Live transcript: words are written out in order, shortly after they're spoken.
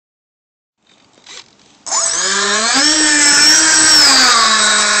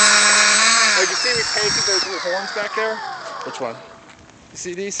those little horns back there? Which one? You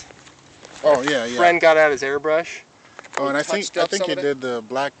see these? Oh yeah, yeah. Friend got out his airbrush. Oh, and I think you did the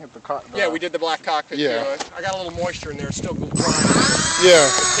black at the yeah, we did the black cockpit. Yeah. Too. I got a little moisture in there. It's still dry. Yeah.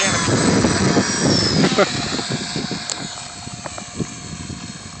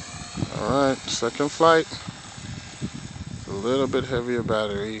 All right, second flight. It's a little bit heavier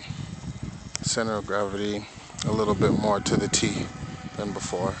battery. Center of gravity a little bit more to the T than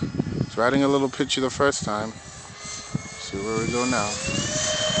before. It's riding a little pitchy the first time. See where we go now.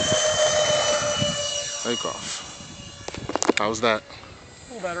 Take off. How's that?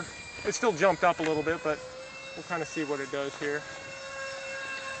 A little better. It still jumped up a little bit, but we'll kind of see what it does here.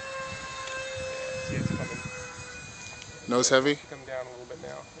 Yeah, see, it's coming. Nose heavy? Come down a little bit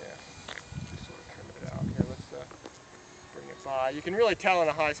now. Yeah. Just sort of trimming it out. Here, let's bring it by. You can really tell in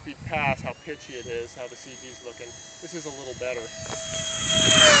a high-speed pass how pitchy it is, how the CG's looking. This is a little better.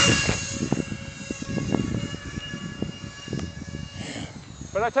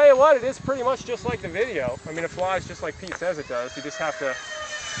 But I tell you what, it is pretty much just like the video. I mean, it flies just like Pete says it does. You just have to,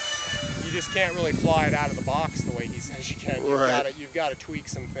 you just can't really fly it out of the box the way he says you can. You've got to tweak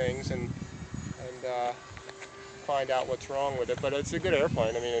some things and find out what's wrong with it. But it's a good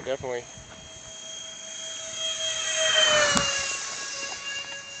airplane. I mean, it definitely.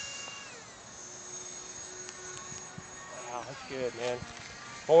 Wow, that's good, man.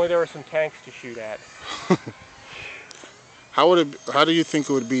 If only there were some tanks to shoot at. How do you think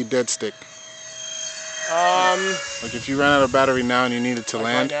it would be dead stick? Like if you ran out of battery now and you needed to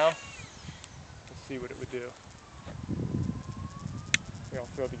land? Right now? Let's see what it would do. Here, I'll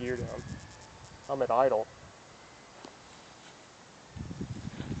throw the gear down. I'm at idle.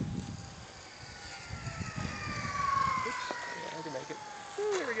 Oops. Yeah, I can make it.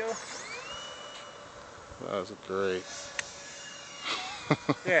 Ooh, there we go. That was great.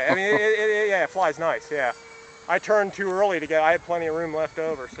 Yeah, I mean, it flies nice, yeah. I turned too early to get, I had plenty of room left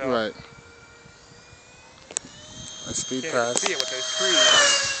over, so. Right. A speed pass. See it with those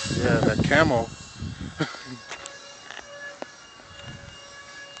trees. Yeah, that camel.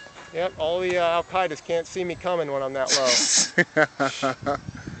 Yep, all the Al-Qaedas can't see me coming when I'm that low.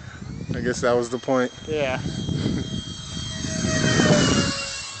 I guess that was the point. Yeah.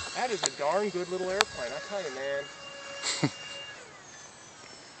 That is a darn good little airplane, I tell you, man.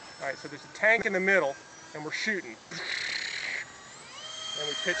 Alright, so there's a tank in the middle, and we're shooting. And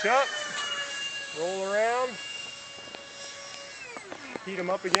we pitch up, roll around, heat them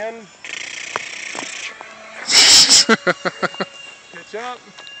up again. Pitch up,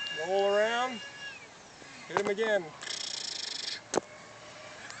 roll around, hit them again.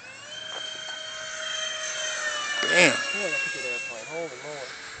 Damn. Oh, that's a good airplane, holy moly.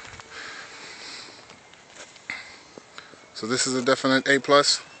 So this is a definite A+?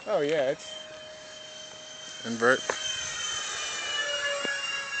 Oh yeah, it's... Invert?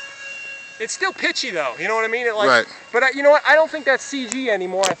 It's still pitchy though, you know what I mean? Right. But you know what, I don't think that's CG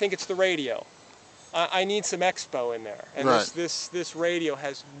anymore, I think it's the radio. I need some expo in there, and right. this radio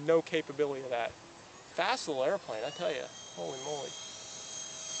has no capability of that. Fast little airplane, I tell you, holy moly.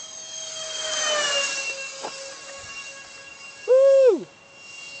 Woo!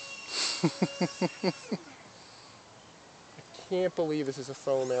 I can't believe this is a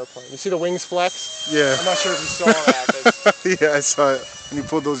foam airplane. You see the wings flex? Yeah. I'm not sure if you saw that. But yeah, I saw it. And you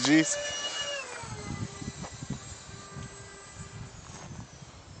pulled those G's?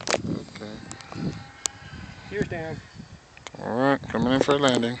 Okay. Gears down. Alright, coming in for a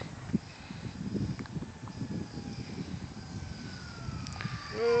landing.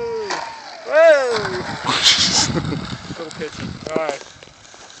 Whoa! Whoa! A little pitchy. Alright.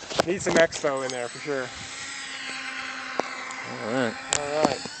 Need some expo in there for sure. Alright.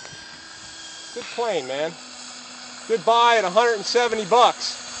 Alright. Good plane, man. Good buy at $170.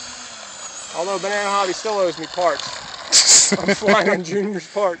 Although Banana Hobby still owes me parts. I'm flying on Junior's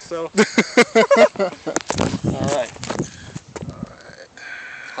parts, so. Alright.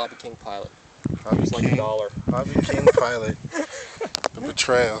 Hobby King pilot. Hobby It's like King. $1. Hobby King pilot. The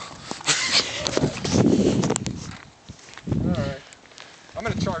betrayal. Alright. I'm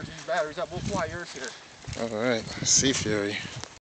going to charge these batteries up. We'll fly yours here. Alright. Sea Fury.